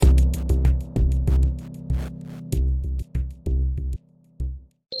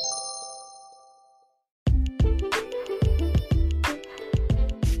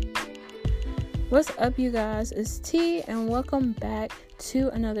What's up, you guys? It's T, and welcome back to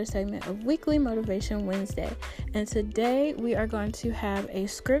another segment of Weekly Motivation Wednesday. And today we are going to have a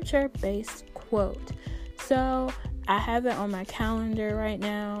scripture-based quote. So I have it on my calendar right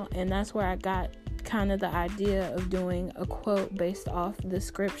now, and that's where I got kind of the idea of doing a quote based off the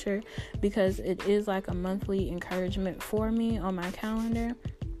scripture, because it is like a monthly encouragement for me on my calendar.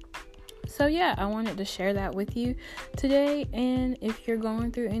 So yeah, I wanted to share that with you today. And if you're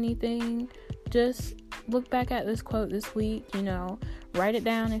going through anything, just look back at this quote this week, write it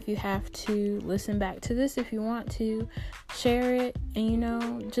down if you have to, listen back to this if you want to, share it,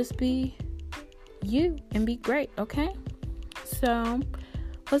 and just be you and be great, okay? So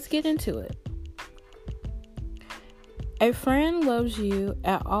let's get into it. A friend loves you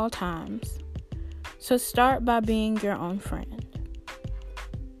at all times, so start by being your own friend.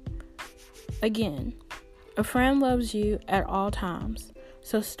 Again, a friend loves you at all times,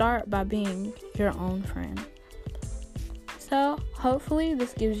 so start by being your own friend. So hopefully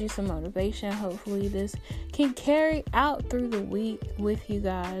this gives you some motivation. Hopefully this can carry out through the week with you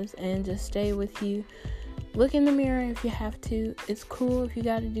guys and just stay with you. Look in the mirror if you have to. It's cool if you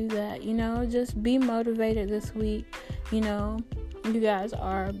got to do that. Just be motivated this week. You guys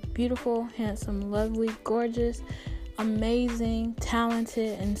are beautiful, handsome, lovely, gorgeous, amazing,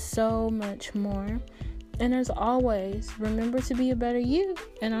 talented, and so much more. And as always, remember to be a better you,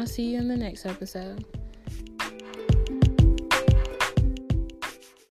 and I'll see you in the next episode.